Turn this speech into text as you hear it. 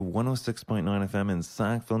106.9 FM in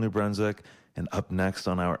Sackville, New Brunswick. And up next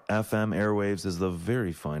on our FM airwaves is the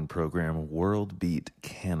very fine program World Beat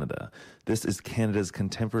Canada. This is Canada's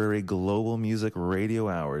contemporary global music radio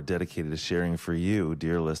hour dedicated to sharing for you,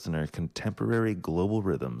 dear listener, contemporary global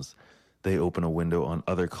rhythms. They open a window on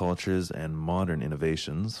other cultures and modern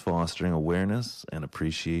innovations, fostering awareness and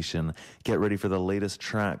appreciation. Get ready for the latest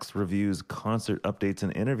tracks, reviews, concert updates,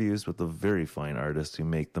 and interviews with the very fine artists who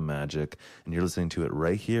make the magic. And you're listening to it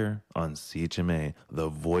right here on CHMA, the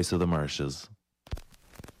voice of the marshes.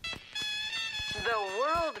 The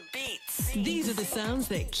world beats. These are the sounds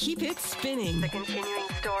that keep it spinning. The continuing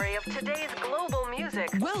story of today's global music.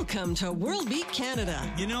 Welcome to World Beat Canada.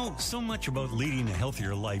 You know, so much about leading a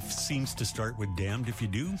healthier life seems to start with damned if you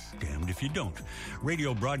do, damned if you don't.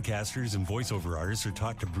 Radio broadcasters and voiceover artists are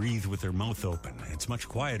taught to breathe with their mouth open. It's much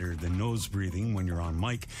quieter than nose breathing when you're on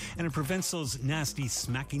mic, and it prevents those nasty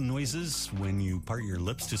smacking noises when you part your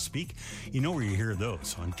lips to speak. You know where you hear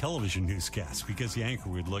those? On television newscasts, because the anchor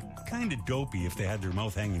would look kind of dopey if they had their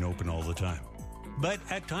mouth hanging open all the time. But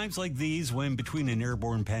at times like these, when between an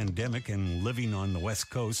airborne pandemic and living on the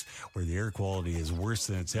West Coast, where the air quality is worse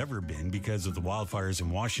than it's ever been because of the wildfires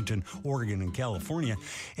in Washington, Oregon, and California,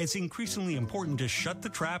 it's increasingly important to shut the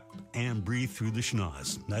trap and breathe through the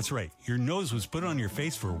schnoz. That's right, your nose was put on your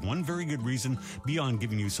face for one very good reason beyond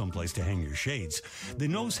giving you someplace to hang your shades. The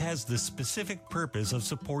nose has the specific purpose of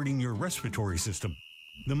supporting your respiratory system.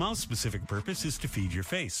 The mouth's specific purpose is to feed your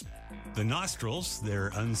face. The nostrils,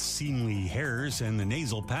 their unseemly hairs, and the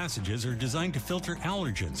nasal passages are designed to filter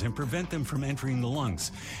allergens and prevent them from entering the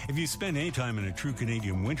lungs. If you spend any time in a true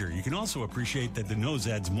Canadian winter, you can also appreciate that the nose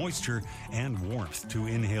adds moisture and warmth to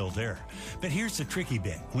inhaled air. But here's the tricky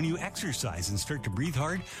bit. When you exercise and start to breathe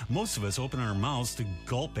hard, most of us open our mouths to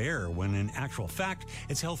gulp air, when in actual fact,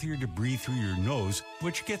 it's healthier to breathe through your nose,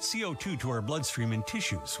 which gets CO2 to our bloodstream and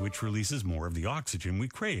tissues, which releases more of the oxygen we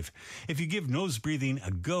crave. If you give nose breathing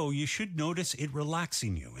a go, you should notice it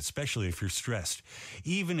relaxing you, especially if you're stressed.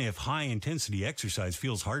 Even if high-intensity exercise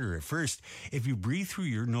feels harder at first, if you breathe through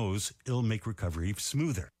your nose, it'll make recovery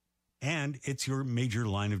smoother. And it's your major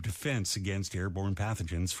line of defense against airborne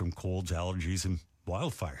pathogens from colds, allergies, and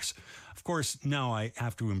wildfires. Of course, now I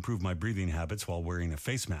have to improve my breathing habits while wearing a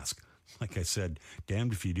face mask. Like I said,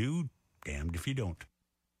 damned if you do, damned if you don't.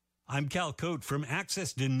 I'm Cal Coate from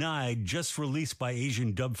Access Denied, just released by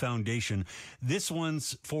Asian Dub Foundation. This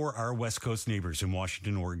one's for our West Coast neighbors in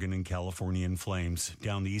Washington, Oregon, and California in flames,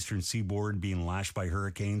 down the eastern seaboard being lashed by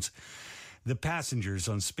hurricanes. The passengers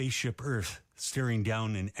on Spaceship Earth staring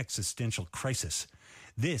down an existential crisis.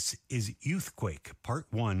 This is Youthquake, Part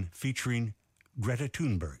 1, featuring Greta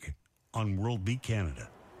Thunberg on World Beat Canada.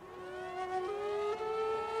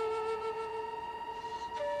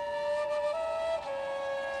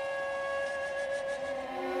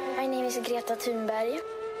 My name is Greta Thunberg.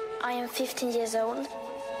 I am 15 years old.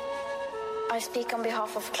 I speak on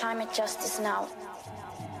behalf of climate justice now.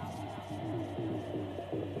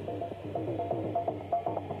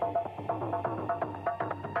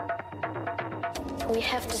 We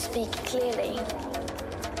have to speak clearly.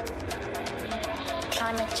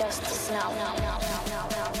 Climate justice now.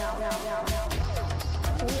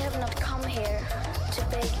 We have not come here to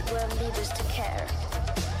beg world leaders to care.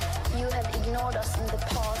 You have ignored us in the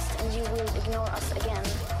past and you will ignore us again.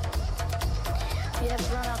 We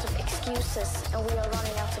have run out of excuses and we are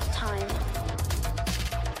running out of time.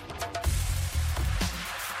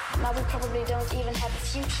 Now we probably don't even have a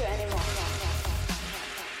future anymore.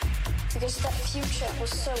 Because that future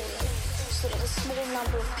was sold so that a small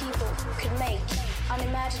number of people could make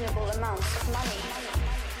unimaginable amounts of money.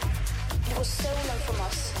 It was stolen from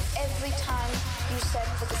us every time you said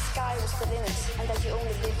that the sky was the limit and that you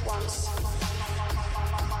only live once.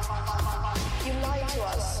 You lied to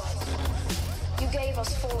us. You gave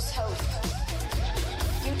us false hope.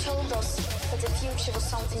 You told us that the future was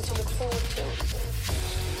something to look forward to.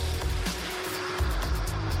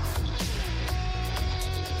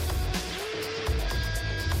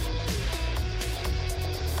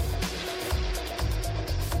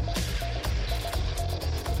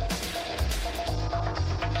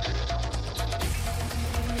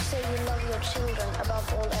 Children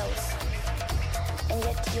above all else, and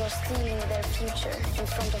yet you're stealing their future in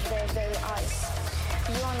front of their very eyes.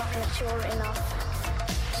 You are not mature enough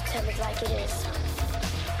to tell it like it is.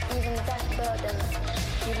 Even that burden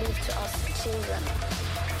you leave to us children.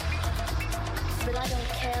 But I don't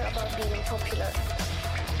care about being popular.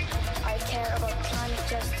 I care about climate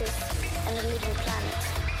justice and a living planet.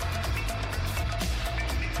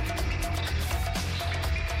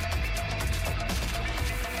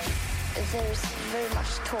 There is very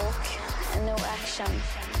much talk and no action.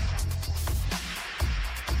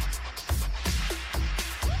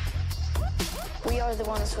 are the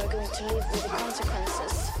ones who are going to live with the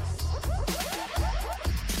consequences.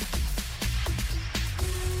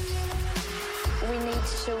 We need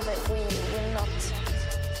to show that we will not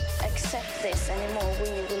accept this anymore. We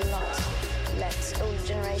will not let old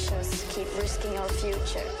generations keep risking our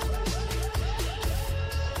future.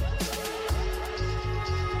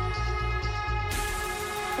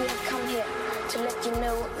 We have come here to let you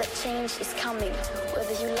know that change is coming,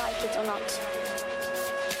 whether you like it or not.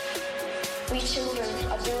 We children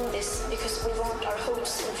are doing this because we want our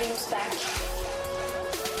hopes and dreams back.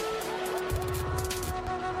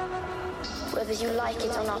 Whether you like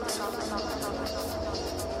it or not.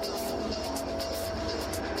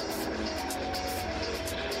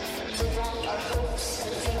 We want our hopes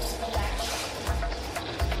and dreams back.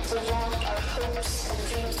 We want our hopes and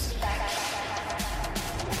dreams back.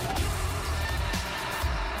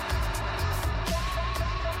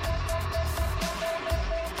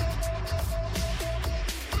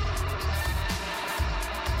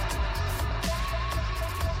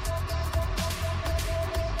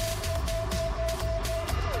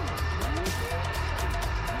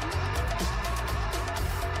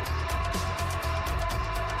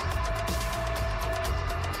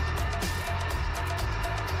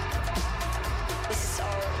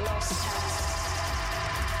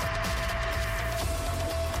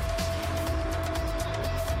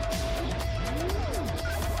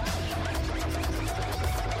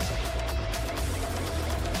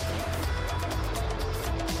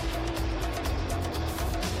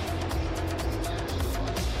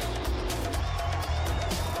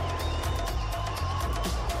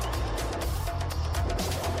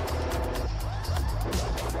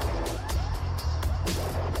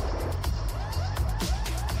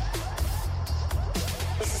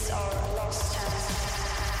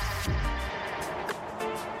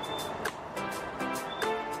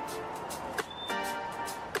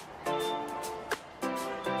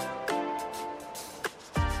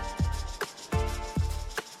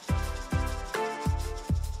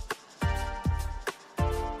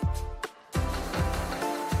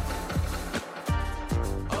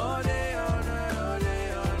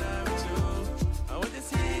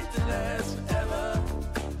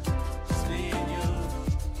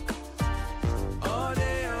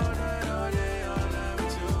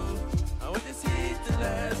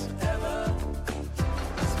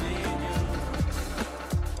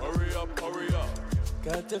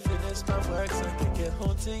 To finish my work so I can get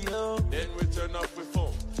home to you. Then we turn off with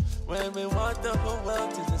phone. When we want the whole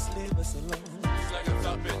world to just leave us alone. It's like a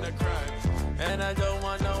stop in the crime. And I don't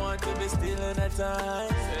want no one to be stealing our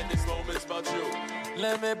time. And this moment's about you.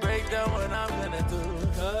 Let me break down what I'm gonna do.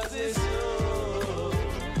 Cause it's you.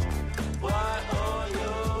 Why all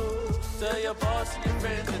you? Tell your boss and your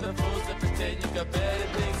friends and the fools to pretend you got better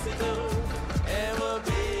things to do. And we'll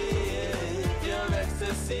be your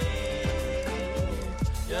ecstasy.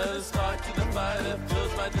 You're the spark to the fire that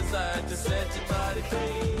fuels my desire to set your body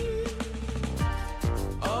free.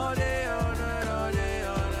 All day, all night, all day,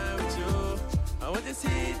 all night with you. I want this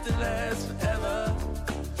heat to last forever.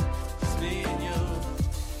 Just me and you.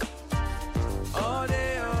 All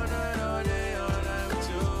day, all night, all day, all night with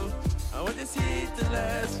you. I want this heat to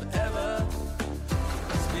last forever.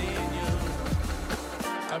 Just me and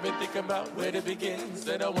you. I've been thinking about where to begin.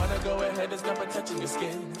 Said I wanna go ahead and start by touching your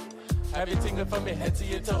skin. Have you tingling from your head to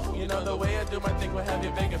your toe? You know the way I do my thing will have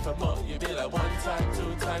you begging for more. You be like 1 time,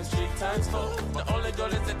 2 times, 3 times, 4. The only goal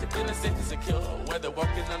is that you feel safe and secure. Whether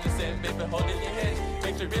walking on the sand, baby, holding your head.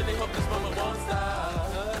 Makes me really hope this moment won't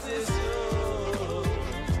stop. Cause it's you.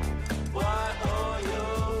 Why all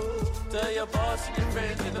you? Tell your boss and your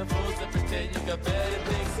friends and the fools that pretend you got better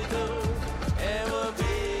things to do. And we'll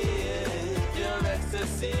be your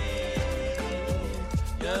ecstasy.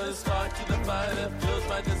 You're the spark to the fire that fuels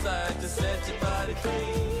my desire to set your body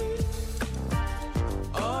free.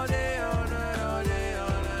 All day, all night, all day,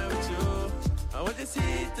 all night with you. I want this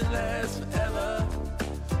heat to last forever.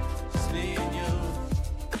 Just me and you.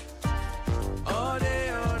 All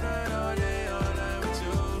day, all night, all day, all night with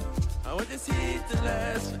you. I want this heat to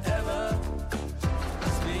last forever.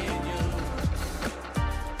 Just me and you.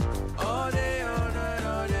 All day, all night,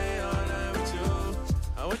 all day, all night with you.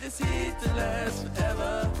 I want this heat to last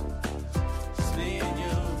forever. Just me and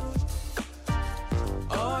you.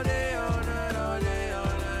 All day, all night, all day,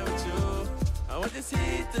 all night with you. I want this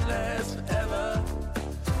heat to last forever.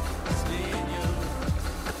 Just me and you.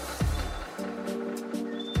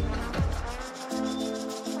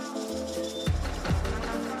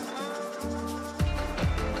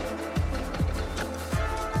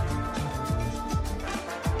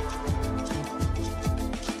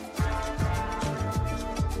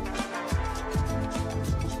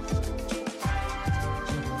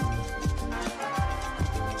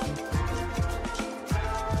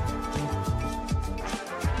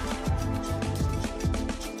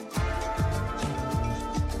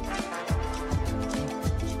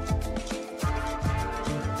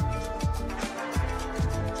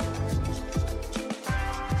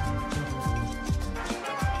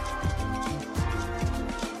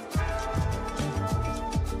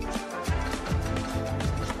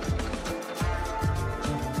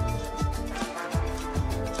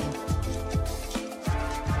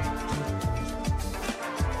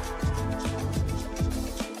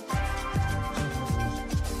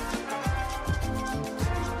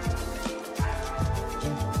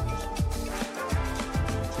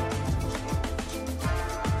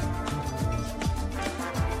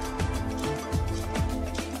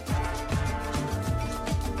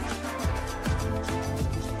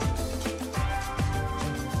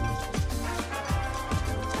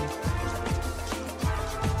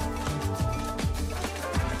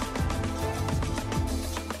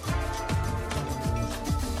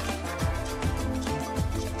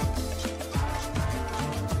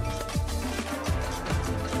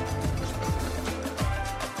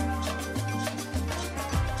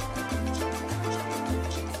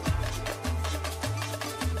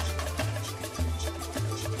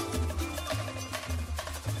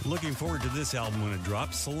 Looking forward to this album when it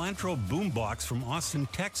drops. Cilantro Boombox from Austin,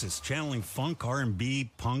 Texas, channeling funk,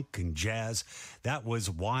 R&B, punk, and jazz. That was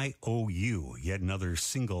YOU, yet another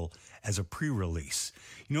single as a pre-release.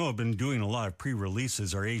 You know, I've been doing a lot of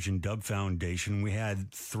pre-releases. Our Asian Dub Foundation, we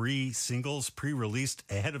had 3 singles pre-released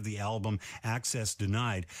ahead of the album, Access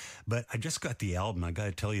Denied. But I just got the album. I got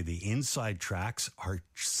to tell you, the inside tracks are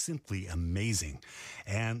simply amazing.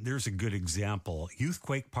 And there's a good example.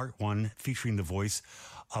 Youthquake Part 1, featuring the voice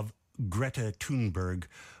of Greta Thunberg,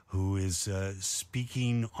 who is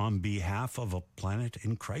speaking on behalf of a planet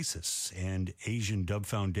in crisis. And Asian Dub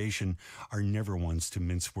Foundation are never ones to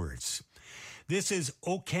mince words. This is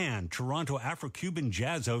Okan, Toronto Afro-Cuban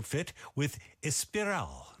jazz outfit with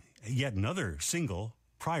Espiral, yet another single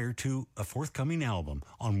prior to a forthcoming album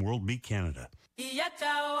on World Beat Canada.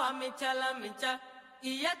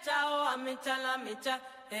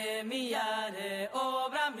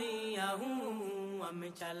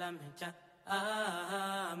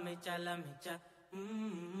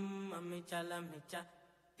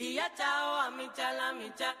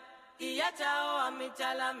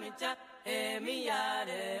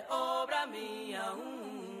 obra mía,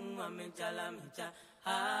 amecha la mecha,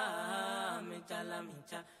 amecha la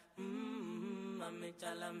mecha,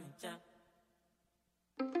 amecha la mecha.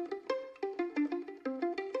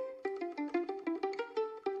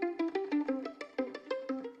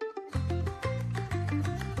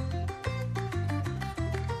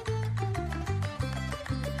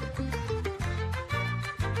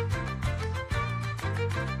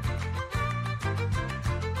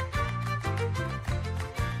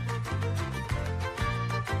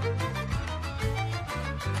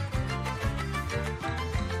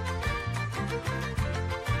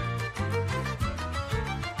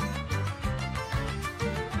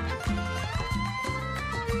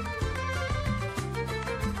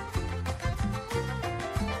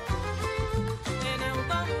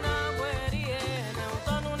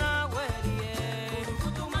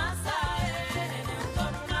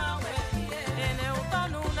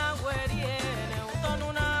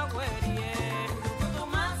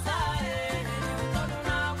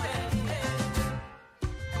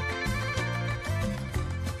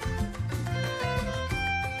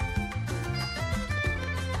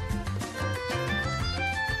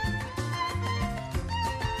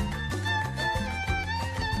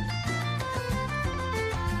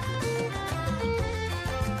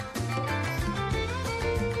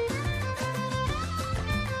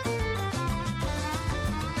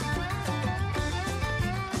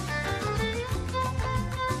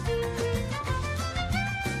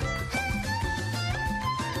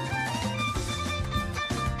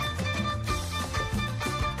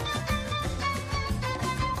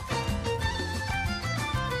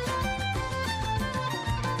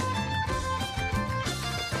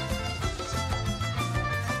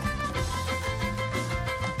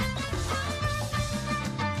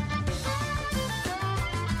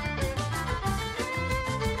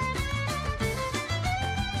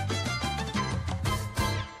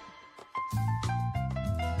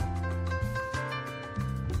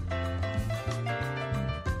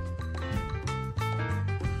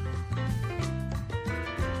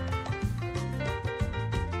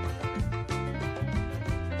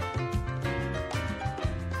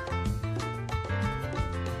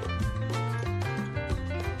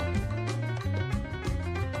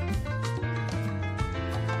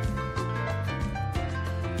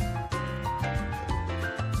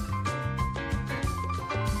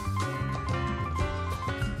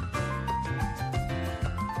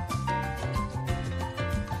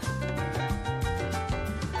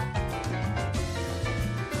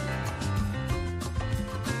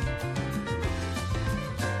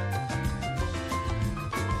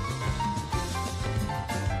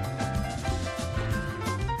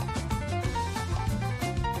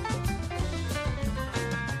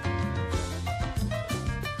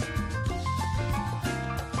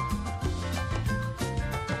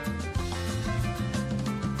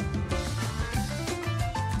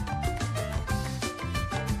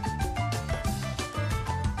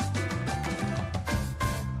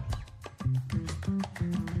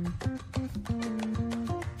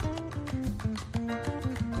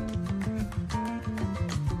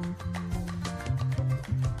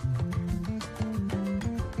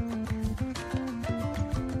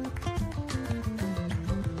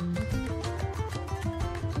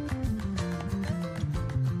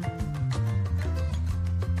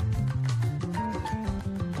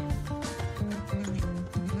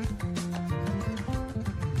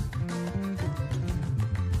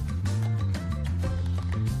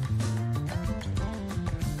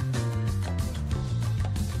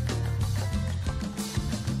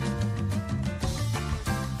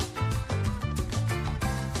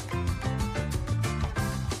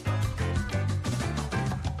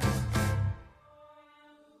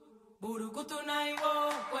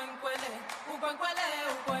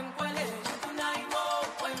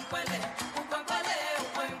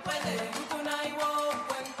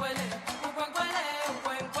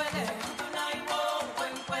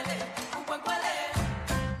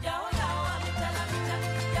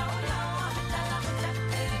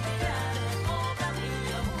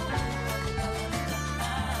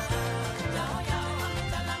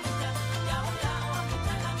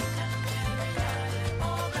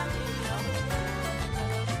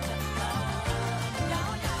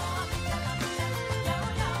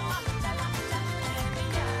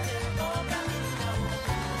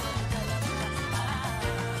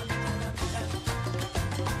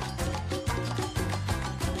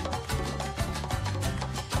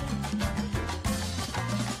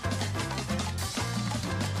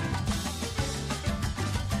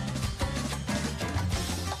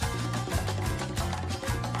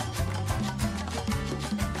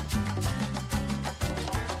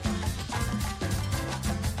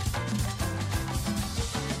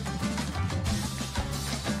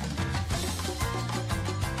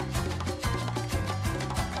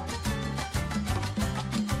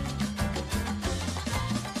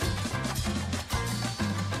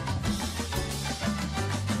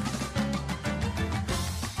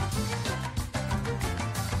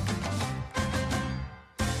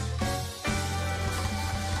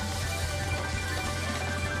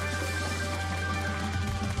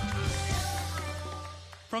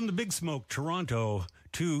 From the Big Smoke, Toronto,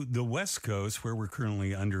 to the West Coast, where we're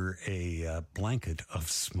currently under a blanket of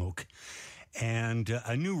smoke, and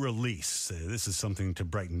a new release. This is something to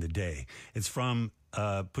brighten the day. It's from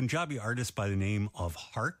a Punjabi artist by the name of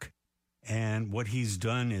Hark. And what he's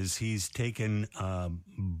done is he's taken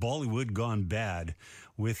Bollywood gone bad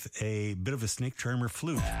with a bit of a snake charmer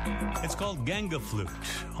flute. It's called Ganga Flute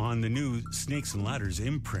on the new Snakes and Ladders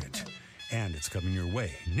imprint. And it's coming your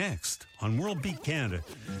way next on World Beat Canada.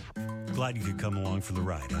 Glad you could come along for the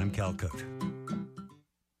ride. I'm Cal Cote.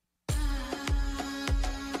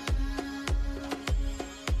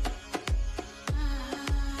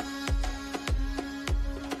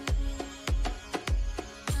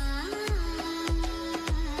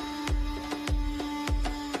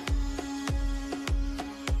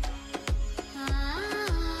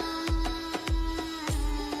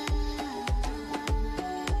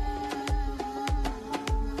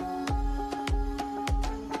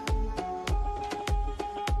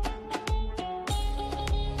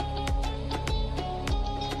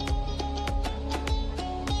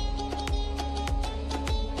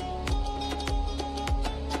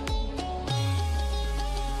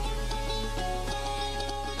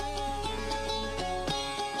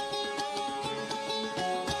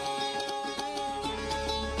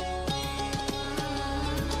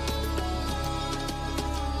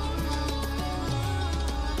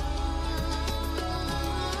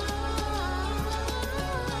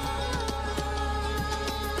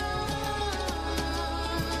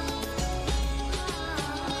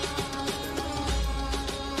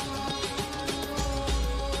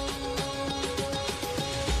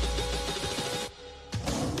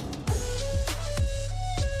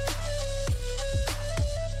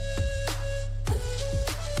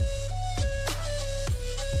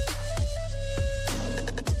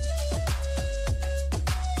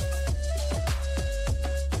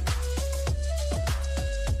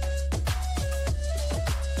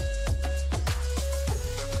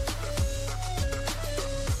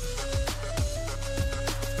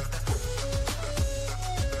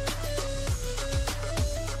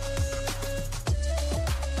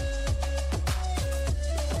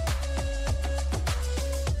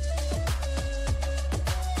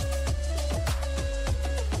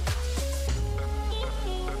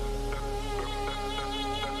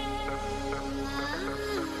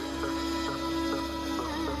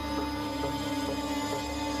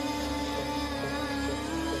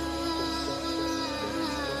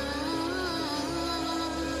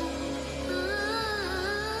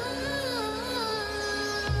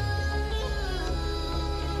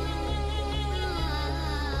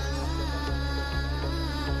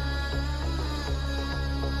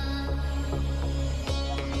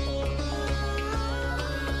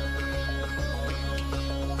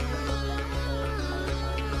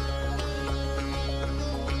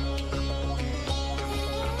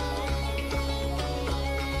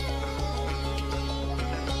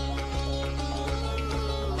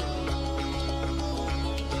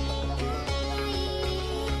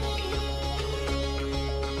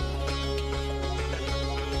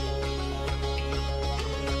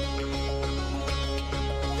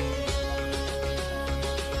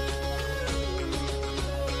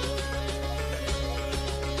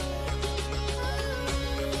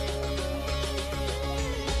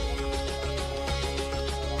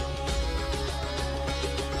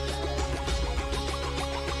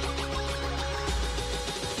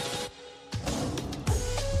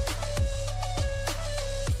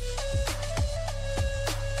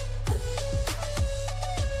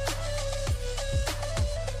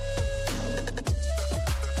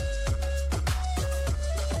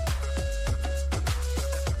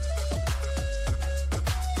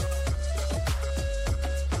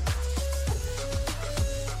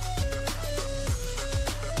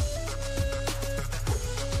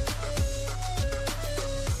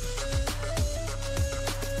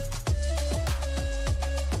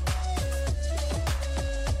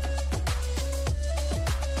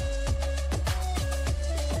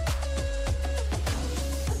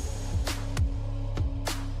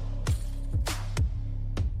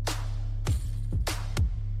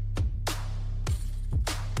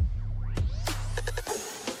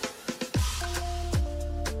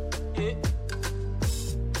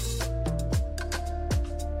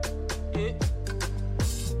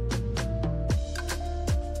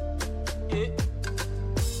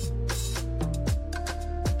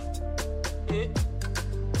 Me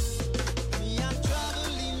a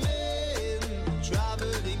traveling man.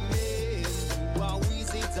 What we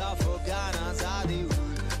say to for Ghana's how they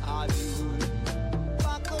would.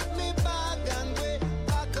 Pack up me bag and way,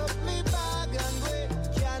 pack up me bag and way.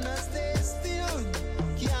 Cannot stay still,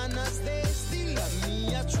 cannot stay still.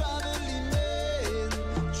 Me a traveling man.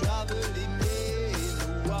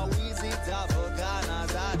 What we say to for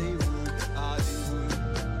Ghana's how they would.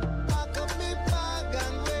 Pack up me bag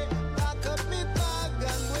and way, pack up me bag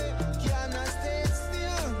and way. Cannot stay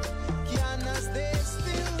still, cannot stay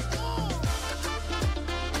still.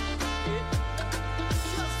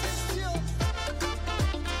 Just stay still.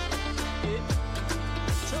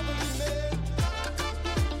 Troubling man.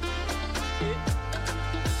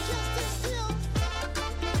 Just stay still.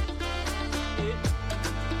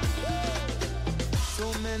 So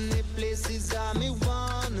many places I me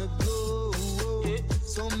wanna go.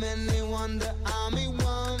 So many wonder I me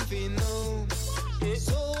want to know.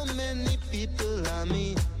 So many people I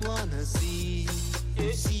me wanna see.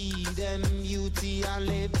 See them beauty and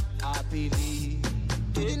live happily.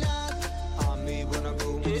 To the north, I may wanna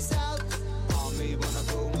go to the south. I may wanna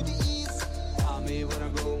go to the east. I may wanna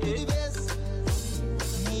go to the west.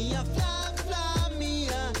 Me a fly, me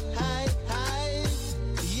a high.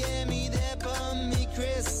 Yeah, me there for me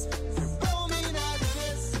Chris. Roll me not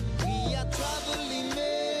this. Me a traveling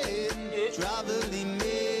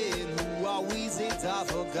man. Who are we say to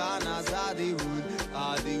for Ghana's how they would.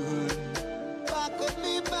 Pack up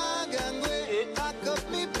me bag and way, pack up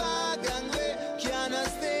me bag and way. Cannot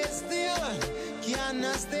stay still,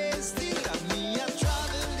 cannot stay still. Me a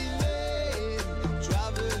traveling man.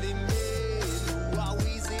 Who are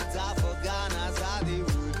we say to for Ghana's how they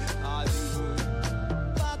would.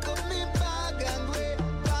 Pack up me bag and way,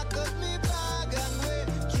 pack up me bag and way.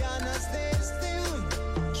 Cannot stay still,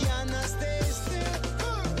 cannot stay still.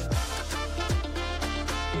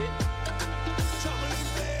 Traveling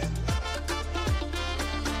man.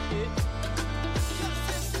 Can't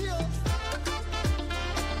stay still.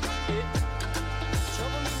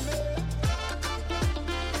 Traveling man.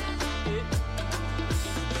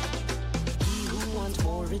 He who wants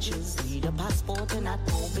more riches need a passport and not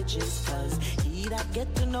more bitches. Cause he that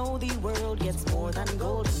get to know the world gets more than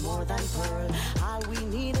gold and more than pearl. All we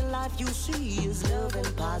need in life, you see, is love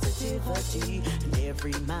and positivity. And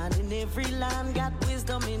every man in every land got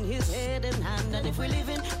wisdom in his head and hand. And if we're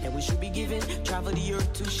living, then we should be giving. Travel the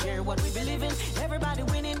earth to share what we believe in. Everybody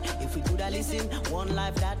winning, if we could have listen. One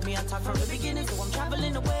life that me attack from the beginning. So I'm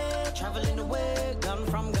traveling away. Gone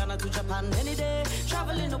from Ghana to Japan any day.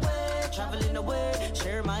 Traveling away,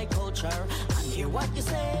 share my culture and hear what you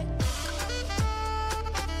say.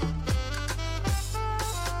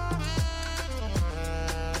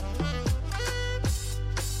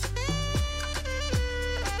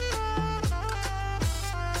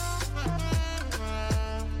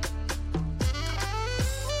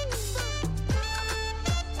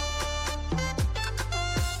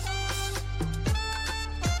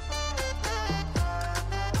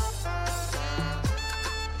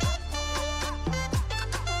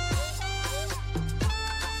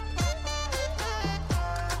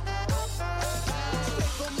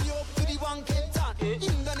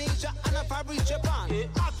 Indonesia and a Paris, Japan.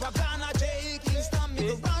 Aqua, Ghana, J, Kingston.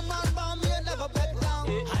 Me go round, me never back down.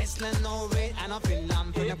 Iceland, Norway, and a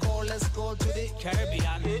Finland. From the coldest cold to the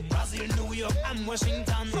Caribbean. Brazil, New York, and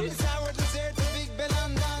Washington. From the Sahara Desert to Big Ben,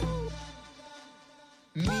 London.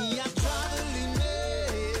 Me a traveling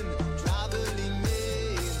man.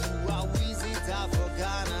 Who are we sit for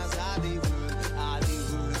Ghana's Hollywood.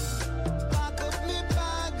 Pack up me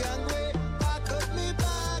bag and way.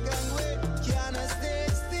 Cannot stay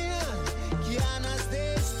still.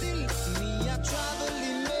 Me a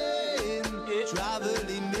traveling man.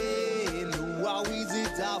 Who are we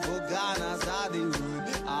sit for Ghana's Hollywood.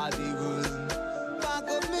 Pack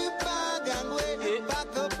up me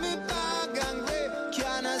bag and way.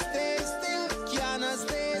 Cannot stay still. Cannot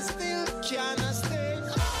stay.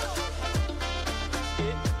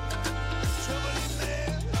 Traveling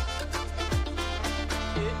man.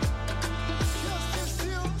 Can't stay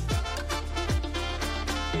still. Traveling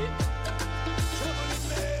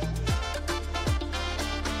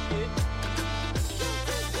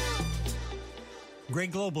man.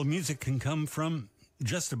 Great global music can come from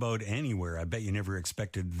just about anywhere. I bet you never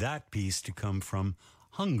expected that piece to come from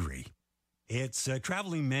Hungary. It's a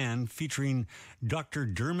Traveling Man featuring Dr.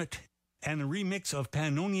 Dermot and a remix of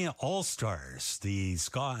Pannonia All-Stars, the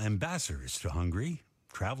ska ambassadors to Hungary.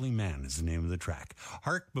 Traveling Man is the name of the track.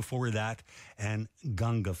 Hark before that, and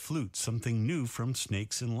Ganga Flute, something new from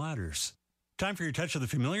Snakes and Ladders. Time for your Touch of the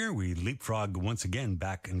Familiar. We leapfrog once again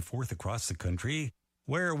back and forth across the country,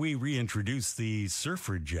 where we reintroduce the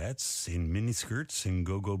Surfragettes in miniskirts and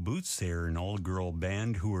go-go boots. They're an all-girl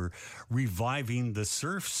band who are reviving the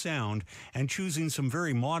surf sound and choosing some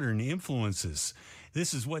very modern influences.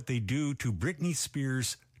 This is what they do to Britney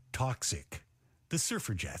Spears' Toxic. The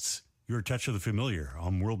Surfragettes, your Touch of the Familiar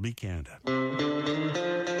on World Beat Canada.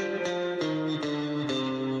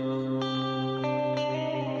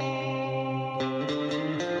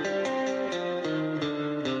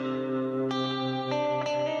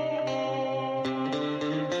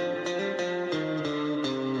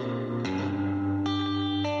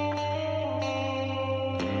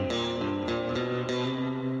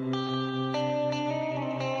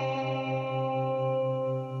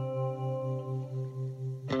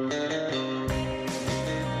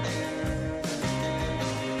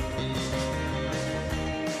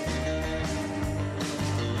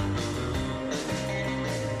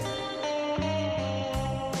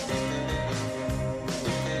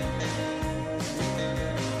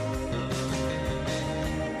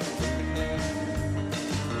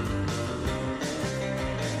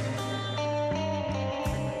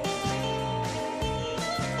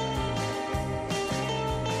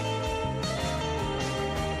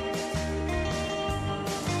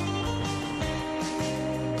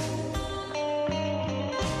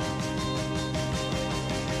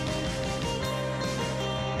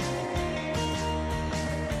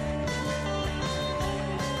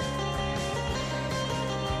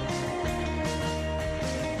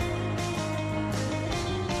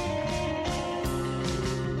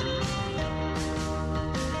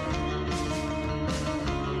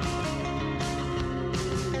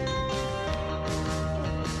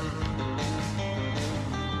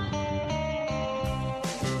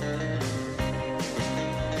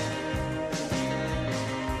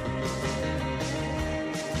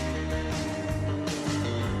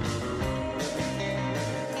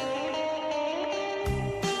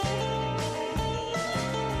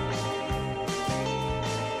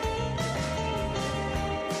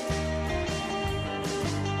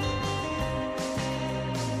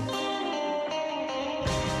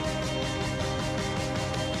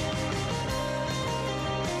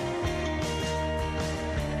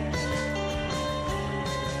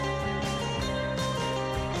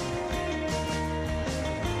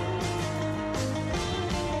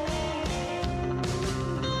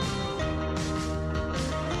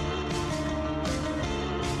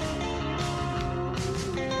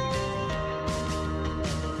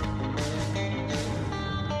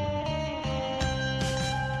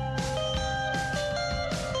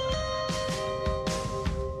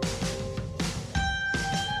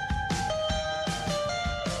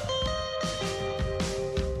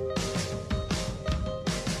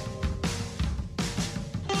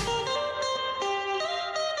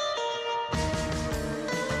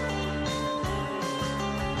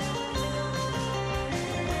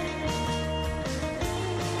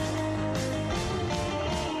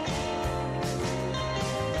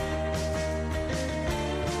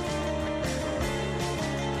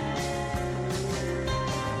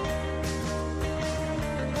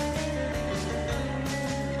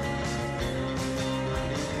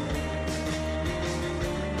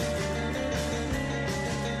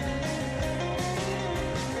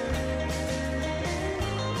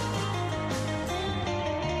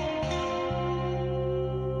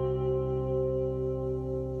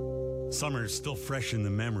 Summer's still fresh in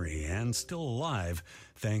the memory and still alive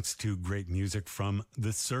thanks to great music from the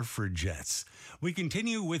Surfragettes. We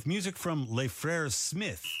continue with music from Les Frères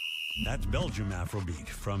Smith. That's Belgium Afrobeat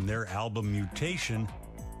from their album Mutation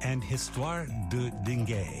and Histoire de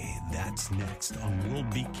Dingue. That's next on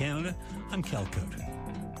World Beat Canada. I'm Cal Cote.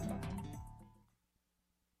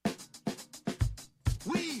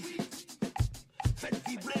 Oui, faites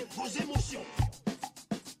vibrer vos émotions.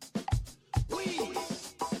 Oui,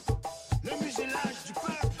 le muselage du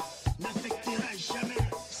peuple n'affectera jamais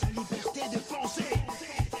sa liberté de penser.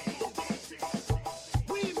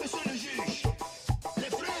 Oui, monsieur le juge, les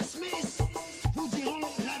frères Smith vous diront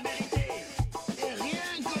la vérité et rien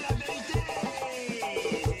que la vérité.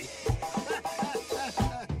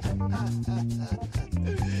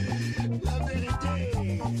 La vérité,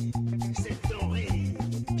 c'est denrée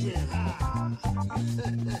bien rare.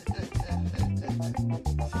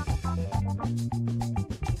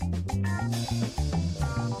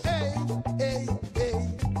 Hey, hey, hey,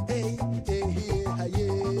 hey, hey,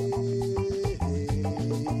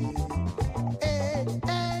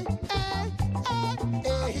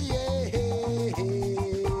 hey, hey.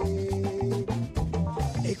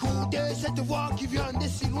 Écoutez cette voix qui vient de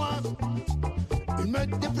si loin.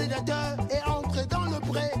 prédateur et entre dans le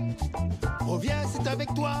pré. Reviens, c'est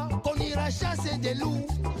avec toi qu'on ira chasser des loups.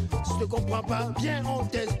 Si tu ne comprends pas, bien on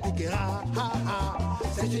t'expliquera.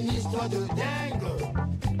 C'est une histoire de dingue.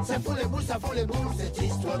 Ça fout les boules, cette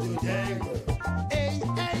histoire de dingue. Hey,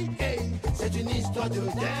 hey, hey, c'est une histoire de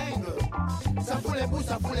dingue. Ça fout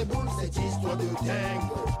les boules, cette histoire de dingue.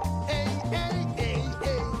 Hey, hey, hey,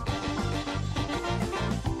 hey.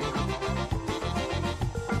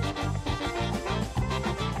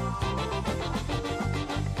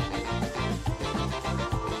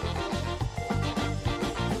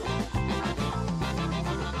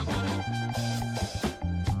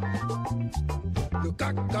 Le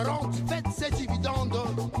CAC 40 fête ses dividendes.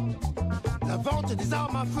 La vente des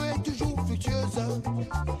armes à feu est toujours fructueuse.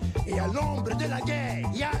 Et à l'ombre de la guerre,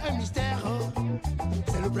 il y a un mystère.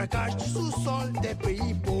 C'est le braquage du sous-sol des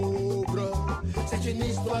pays pauvres. C'est une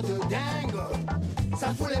histoire de dingue.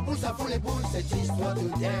 Ça fout les boules, cette histoire de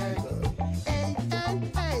dingue. Hey, hey,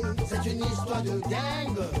 hey, c'est une histoire de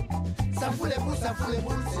dingue. Ça fout les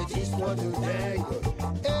boules, cette histoire de dingue.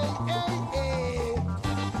 Hey, hey,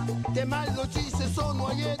 hey. Des mal lotis se sont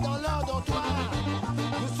noyés dans leur dortoir.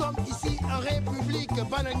 Nous sommes ici en république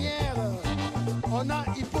bananière. On a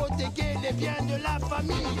hypothéqué les biens de la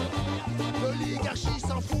famille. L'oligarchie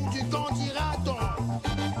s'en fout du candidaton.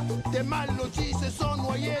 Des mal lotis se sont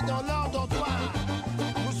noyés dans leur dortoir.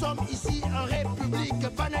 Nous sommes ici en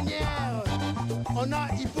république bananière. On a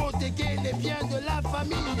hypothéqué les biens de la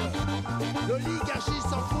famille. L'oligarchie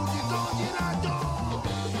s'en fout du candidaton.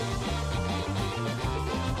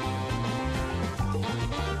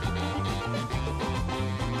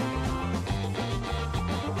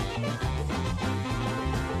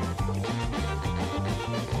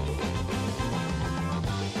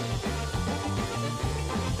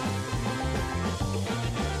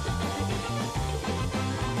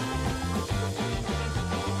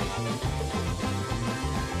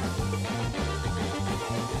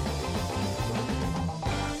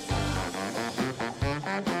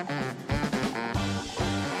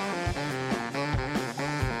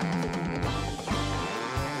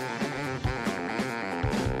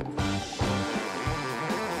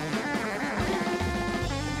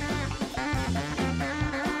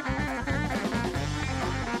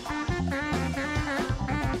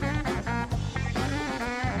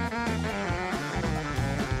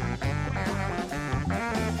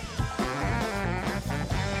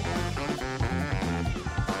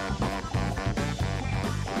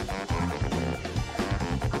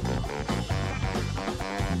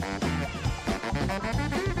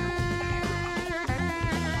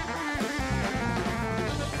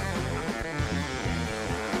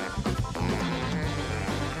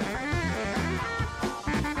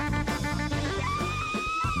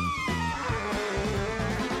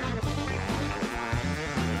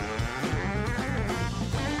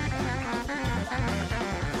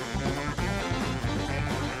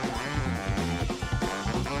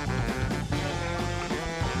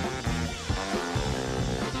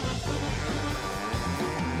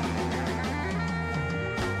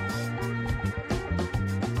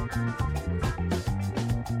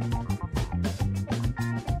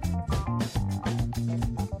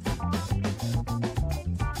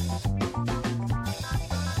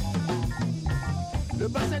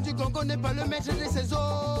 Du Congo n'est pas le maître de ses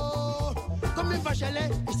eaux. Comme une vache à lait,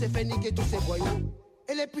 il s'est fait niquer tous ses boyaux.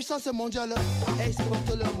 Et les puissances mondiales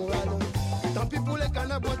exportent leur morale. Tant pis pour les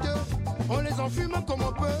canards boiteux, on les enfume comme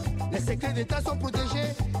on peut. Les secrets d'État sont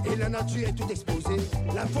protégés et la nature est toute exposée.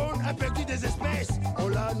 La faune a perdu des espèces, on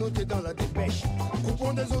l'a noté dans la dépêche.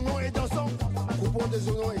 Coupons des oignons et dansons, coupons des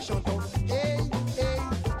oignons et chantons. Hey, hey,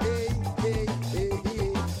 hey, hey, hey,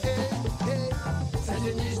 hey, hey, hey.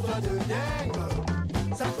 C'est une histoire de dingue.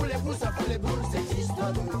 Ça fout les boules, cette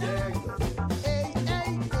histoire de dingue. Hey, hey,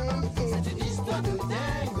 hey, hey. C'est une histoire de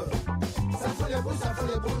dingue. Ça fout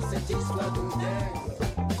les boules, cette histoire de dingue.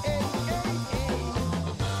 Hey, hey, hey.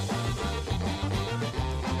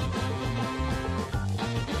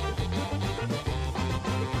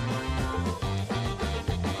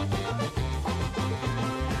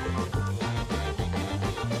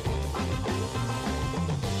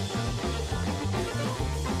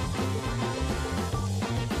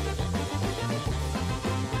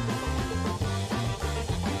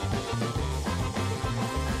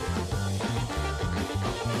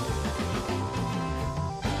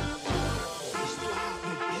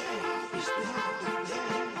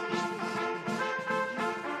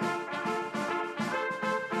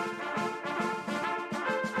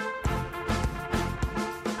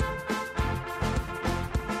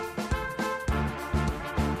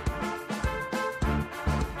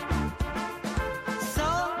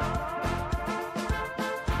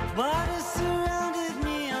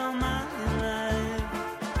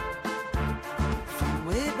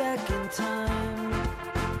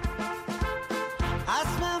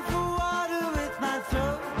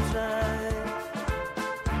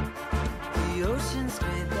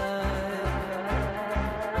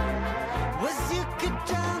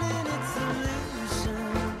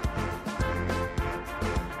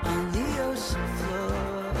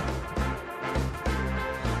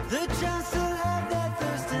 child still have that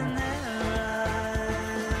thirst in their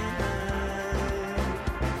eyes.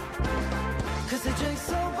 'Cause they drink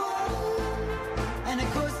so bold, and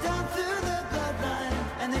it goes down through the bloodline.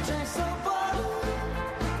 And they drank so bold,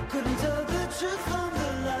 couldn't tell the truth from the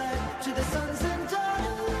lie. To the sons and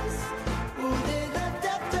daughters, ooh, they let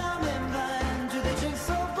that down and blind. Do they drink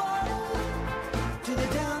so bold? Do they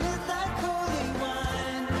down it like holy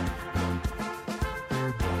wine?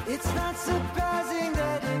 It's not surprising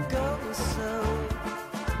that it goes so.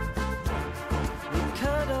 We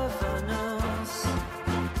cut off our nose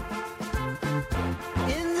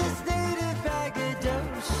in this native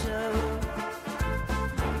braggadocio.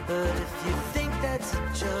 But if you think that's a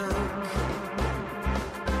joke,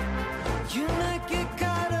 you might get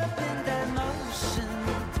caught up in that motion.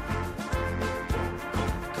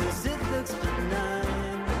 'Cause it looks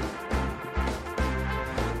benign,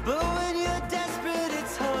 but when you're desperate,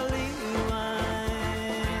 it's holy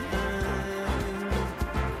wine.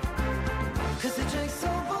 'Cause they drink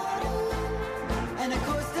so bold, and it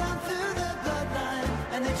goes down through the bloodline.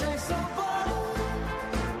 And they drank so bold,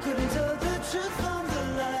 couldn't tell the truth from the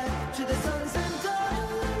lie. To the sons and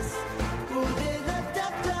daughters, ooh, they let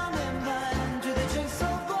that down and blind. Do they drink so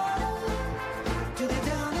bold? Do they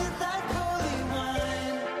down it like holy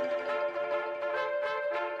wine?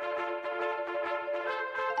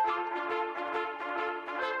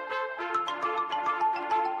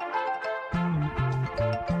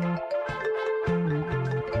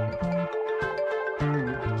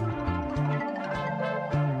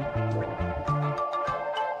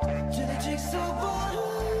 Do they drink so bold?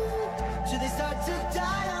 Do they start to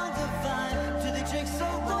die on the vine? Do they drink so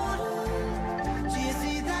bold? Do you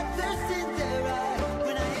see that thirst in their eye?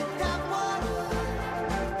 When I hit that water,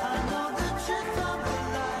 I know the truth from the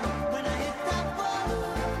lie. When I hit that water,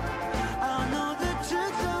 I know the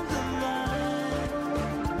truth from the lie.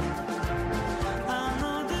 I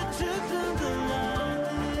know the truth from the lie.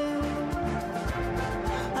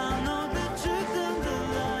 I know the truth from the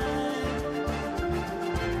lie.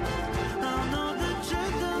 I know the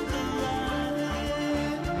truth of the lie.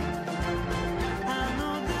 I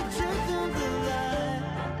know the truth of the lie.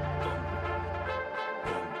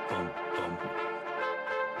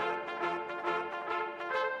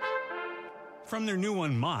 From their new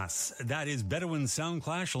one, Moss, that is Bedouin Sound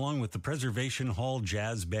Clash, along with the Preservation Hall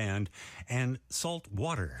Jazz Band and Salt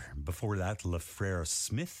Water. Before that, Le Frere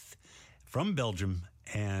Smith from Belgium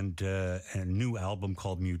and a new album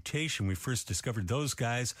called Mutation. We first discovered those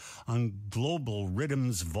guys on Global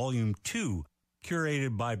Rhythms Volume 2,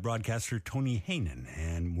 curated by broadcaster Tony Haynen.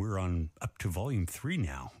 And we're on up to Volume 3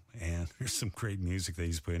 now. And there's some great music that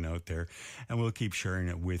he's putting out there, and we'll keep sharing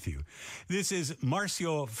it with you. This is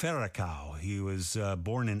Marcio Ferracao. He was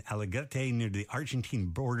born in Alegrete near the Argentine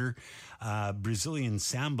border, Brazilian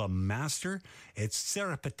samba master. It's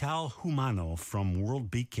Serapetal Humano from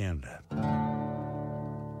World Beat Canada.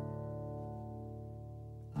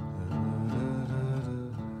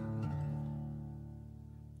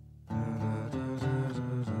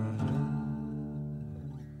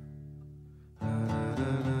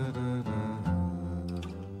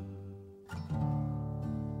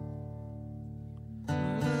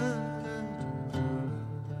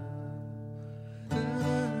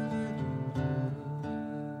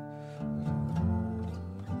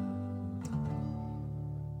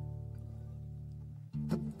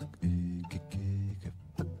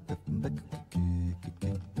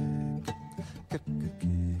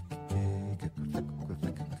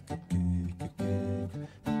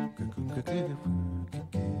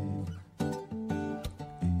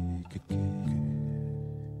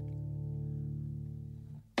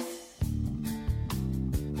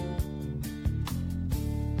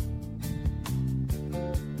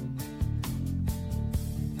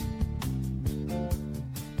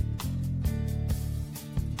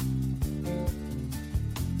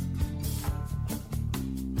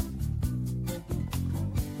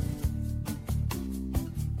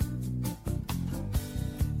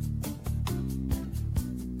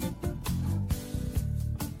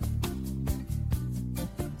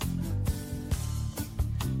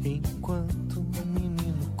 Enquanto o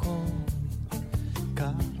menino come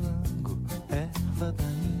calango, erva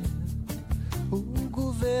daninha, o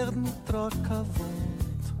governo troca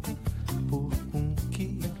voto por 1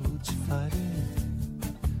 quilo de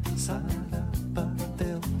farinha.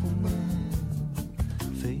 Sarapatel humano,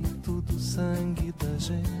 feito do sangue da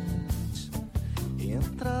gente.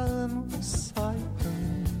 Entra ano, sai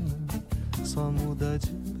ano, só muda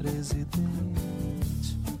de presidente.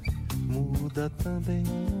 Muda também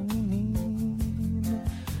o menino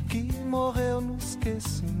que morreu no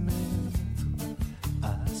esquecimento.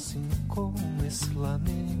 Assim como esse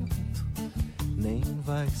lamento nem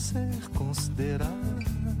vai ser considerado.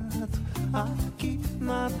 Aqui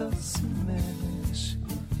nada se mexe,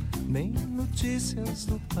 nem notícias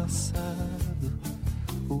do passado.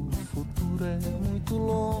 O futuro é muito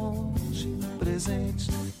longe, o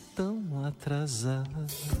presente tão atrasado.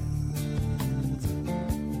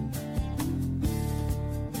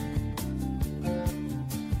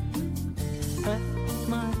 É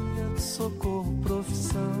Maria do Socorro,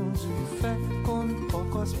 profissão de fé. Come pó,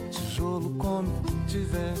 cospe tijolo, come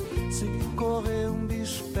tiver. Se correr um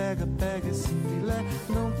bicho, pega esse filé.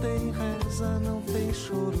 Não tem reza, não tem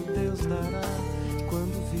choro, Deus dará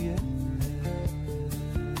quando vier.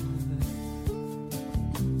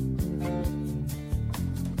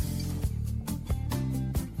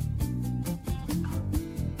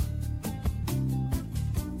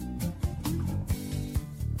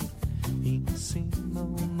 Em cima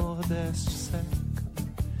o Nordeste seca,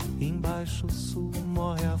 embaixo o Sul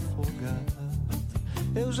morre afogado.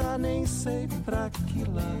 Eu já nem sei pra que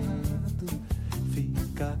lado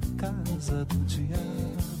fica a casa do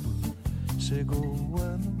diabo. Chegou o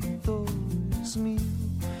ano 2000,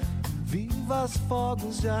 vivas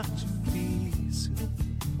fogos de artifício.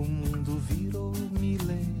 O mundo virou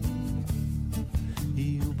milênio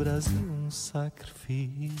e o Brasil um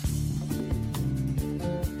sacrifício.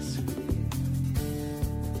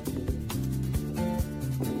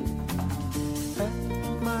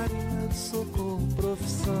 É Maria do Socorro,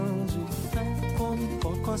 profissão de fé. Come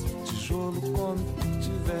pó, cospe tijolo, come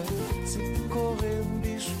tiver. Se correr um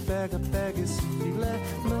bicho, pega esse filé.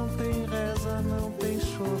 Não tem reza, não tem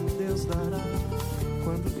choro, Deus dará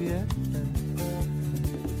quando vier.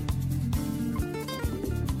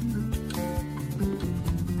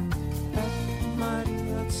 É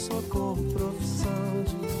Maria do Socorro, profissão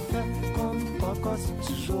de fé. Come pó, cospe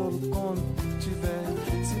tijolo, come tiver.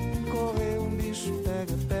 Se correr um bicho,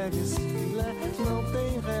 pega esse filé. Não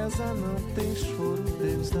tem reza, não tem choro,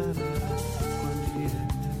 Deus dará quando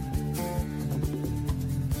vier.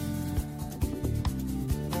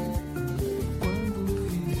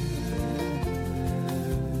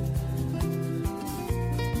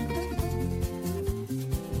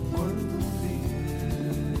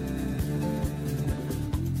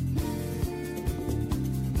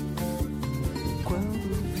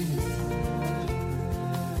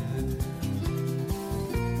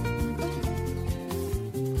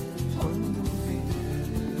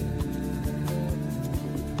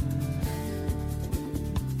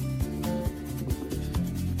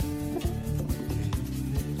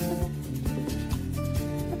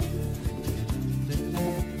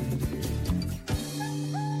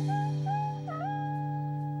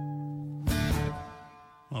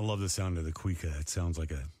 I love the sound of the cuica. It sounds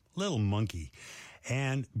like a little monkey.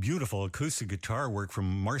 And beautiful acoustic guitar work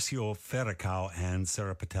from Marcio Ferracao and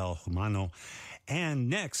Sarah Patel Humano. And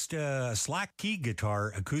next, a slack key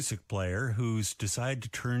guitar acoustic player who's decided to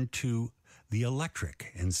turn to the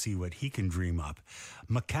electric and see what he can dream up.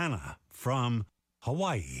 Makana from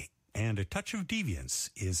Hawaii. And a touch of deviance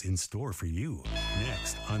is in store for you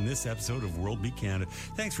next on this episode of World Beat Canada.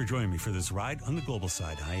 Thanks for joining me for this ride on the global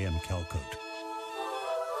side. I am Cal Cote.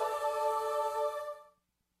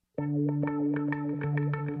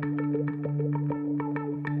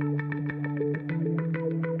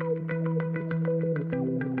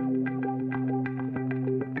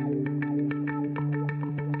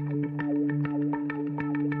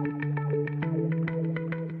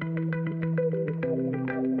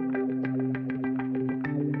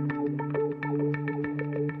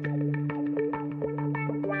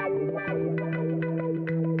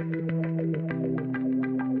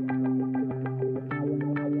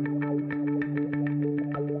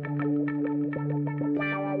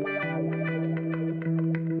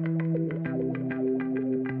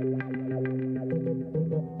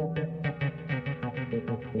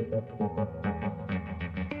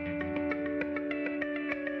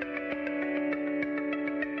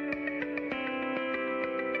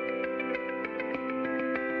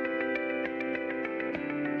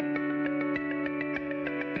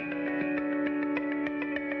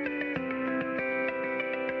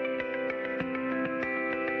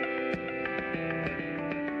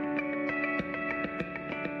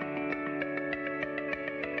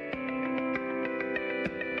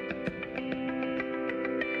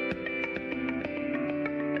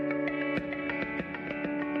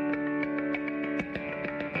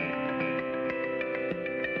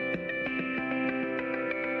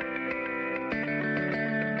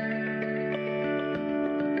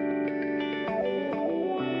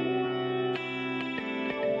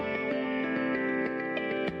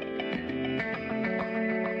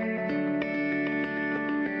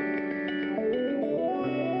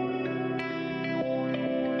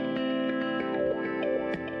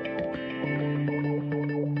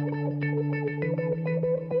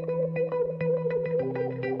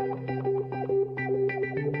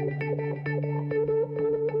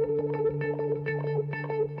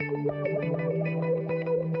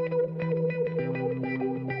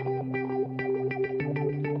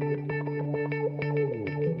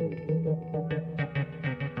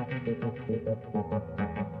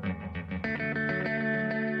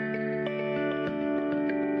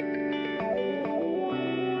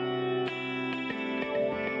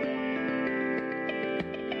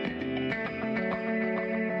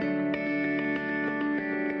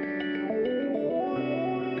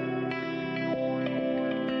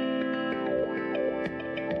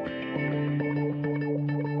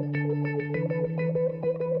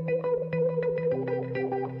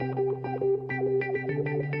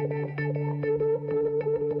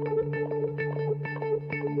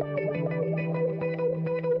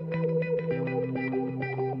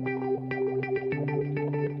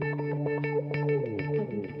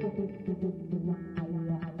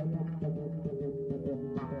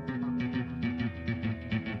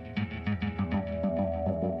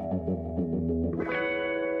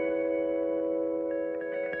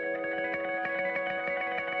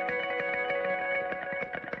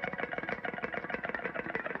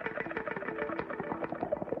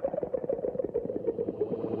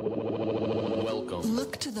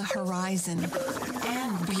 Look to the horizon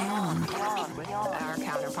and beyond. Our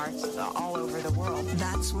counterparts all over the world.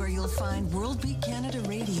 That's where you'll find World Beat Canada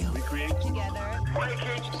Radio. We create Together.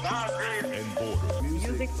 breaking boundaries and borders.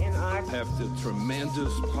 Music and art Have the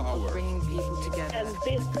tremendous power. bringing people together. And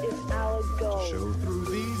this is our goal. Show through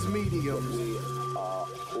these mediums. We are all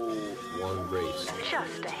one race.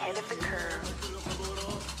 Just ahead of the curve.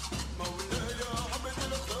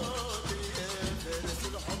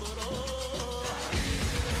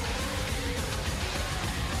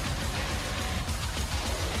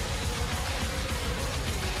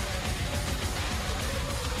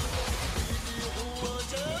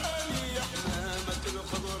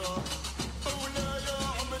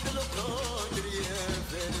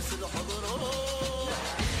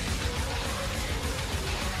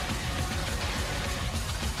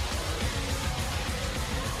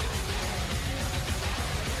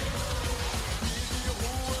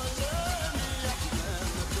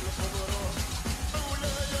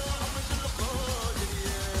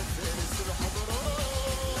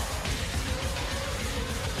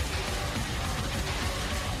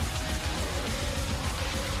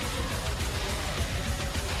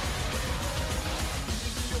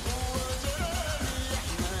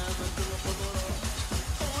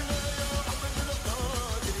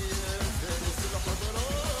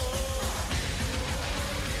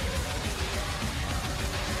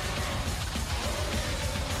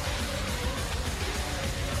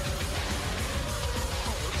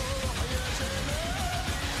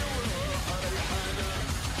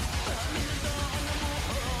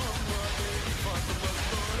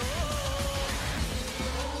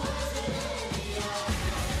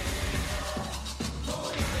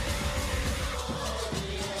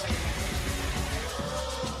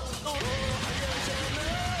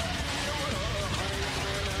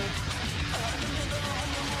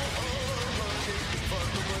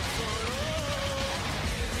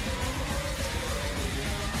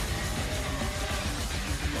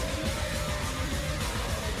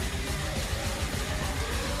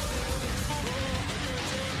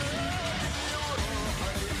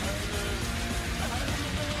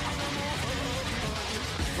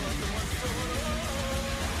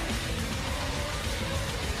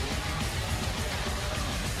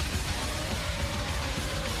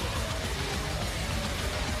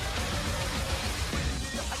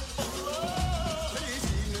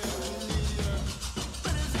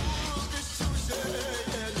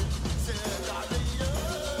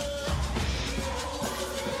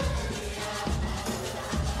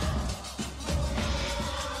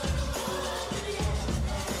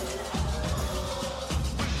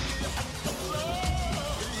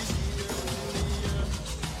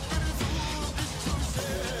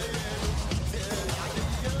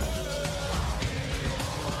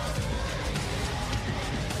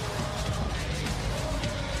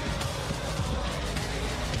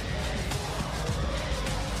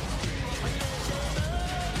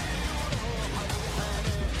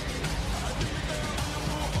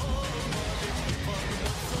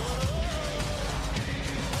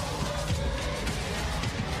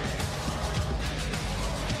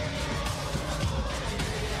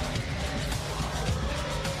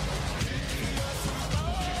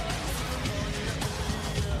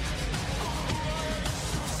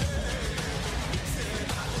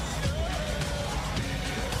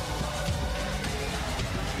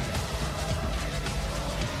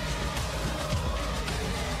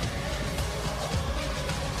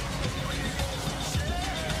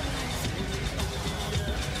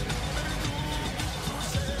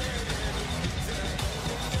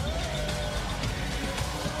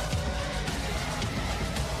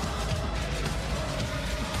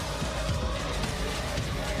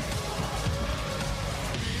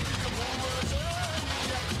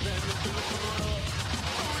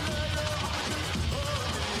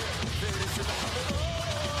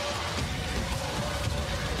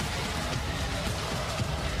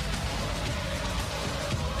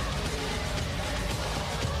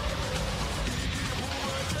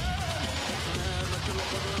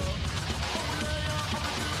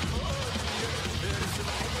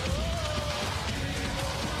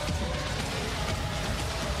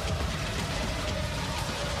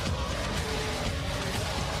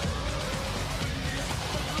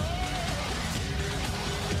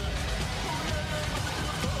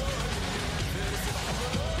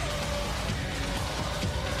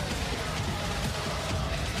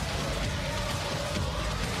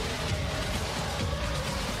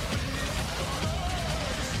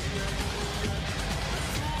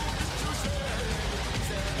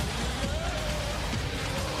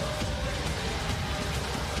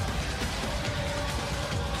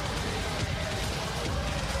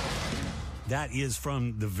 That is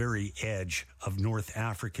from the very edge of North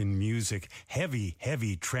African music. Heavy,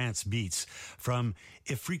 heavy trance beats from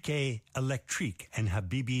Ifrike Electrique and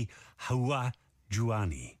Habibi Hawa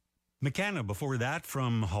Juani. McKenna before that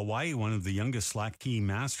from Hawaii, one of the youngest Slack-key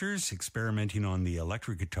masters, experimenting on the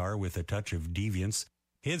electric guitar with a touch of deviance.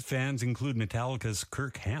 His fans include Metallica's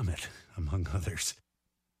Kirk Hammett, among others.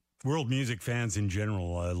 World music fans in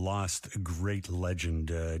general lost a great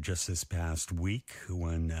legend just this past week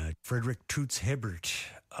when Frederick Toots Hibbert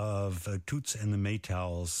of Toots and the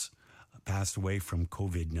Maytals passed away from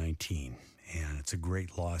COVID-19. And it's a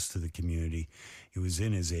great loss to the community. He was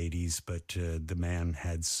in his 80s, but the man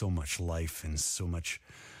had so much life and so much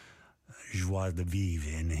joie de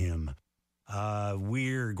vivre in him.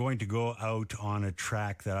 We're going to go out on a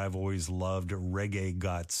track that I've always loved, Reggae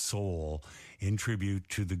Got Soul, in tribute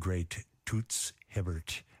to the great Toots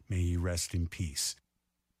Hibbert. May he rest in peace.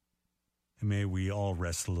 And may we all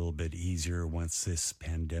rest a little bit easier once this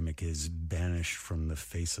pandemic is banished from the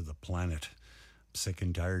face of the planet. Sick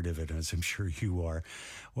and tired of it, as I'm sure you are.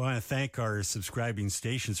 I want to thank our subscribing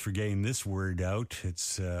stations for getting this word out.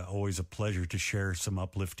 It's always a pleasure to share some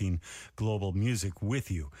uplifting global music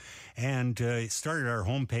with you. And start at our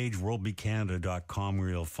homepage, worldbeatcanada.com, where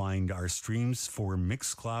you'll find our streams for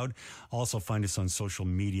Mixcloud. Also find us on social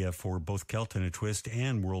media for both Kelton and Twist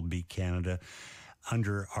and World Beat Canada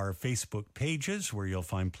under our Facebook pages, where you'll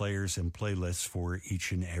find players and playlists for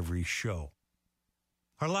each and every show.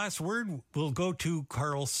 Our last word will go to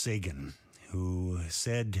Carl Sagan, who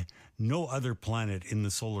said, "No other planet in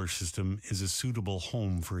the solar system is a suitable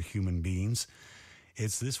home for human beings.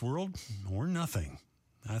 It's this world or nothing."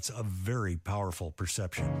 That's a very powerful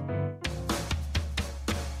perception.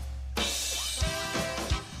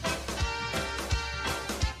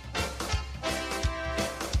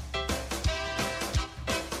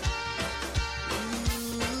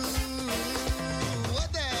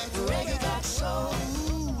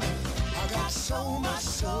 So much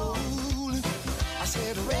soul. I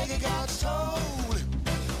said reggae got soul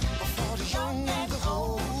for the young and the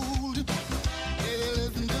old. They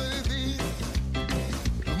listen to the beat,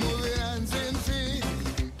 move your hands and feet,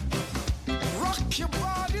 rock your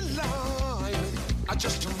body line. I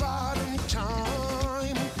just ride in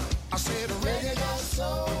time. I said reggae got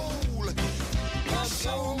soul, got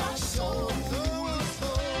so much soul.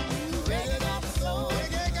 Reggae got soul,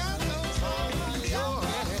 reggae got soul.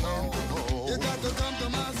 You got to come to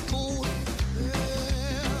my school.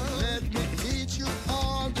 Let me teach you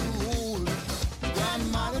all the rules.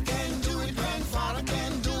 Grandmother can do it, grandfather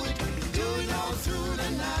can do it. Do it all through the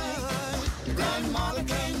night. Grandmother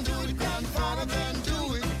can do it, grandfather can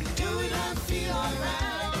do it. Do it and feel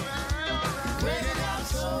alright. Reggae got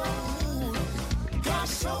soul, got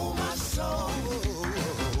so much soul.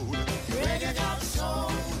 Reggae got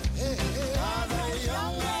soul. All the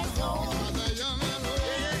young and old.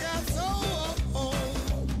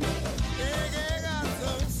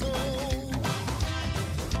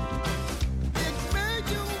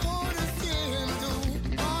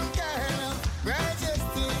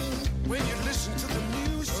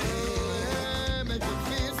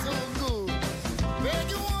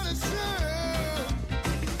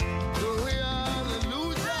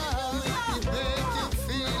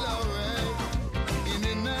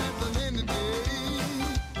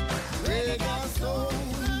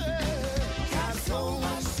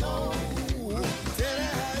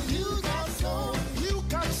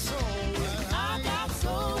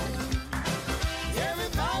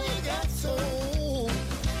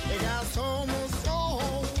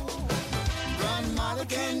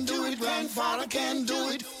 Grandfather can do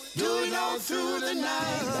it all through the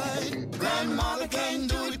night. Grandmother can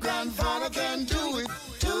do it, grandfather can do it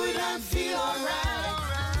and feel alright.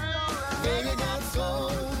 Reggae got soul,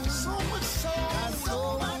 so much soul, got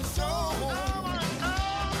so much soul.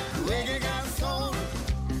 Reggae got soul,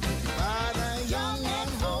 by the young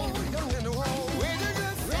and old. Reggae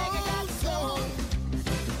got soul,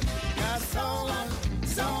 got so much,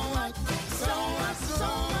 so much, so much, so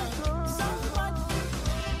much.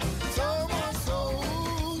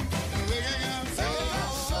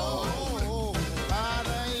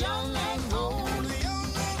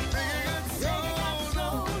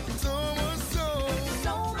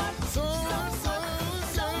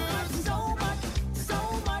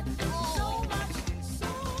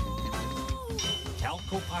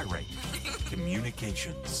 Copyright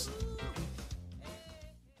Communications.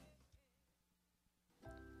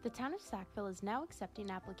 The town of Sackville is now accepting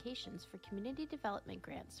applications for community development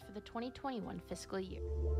grants for the 2021 fiscal year.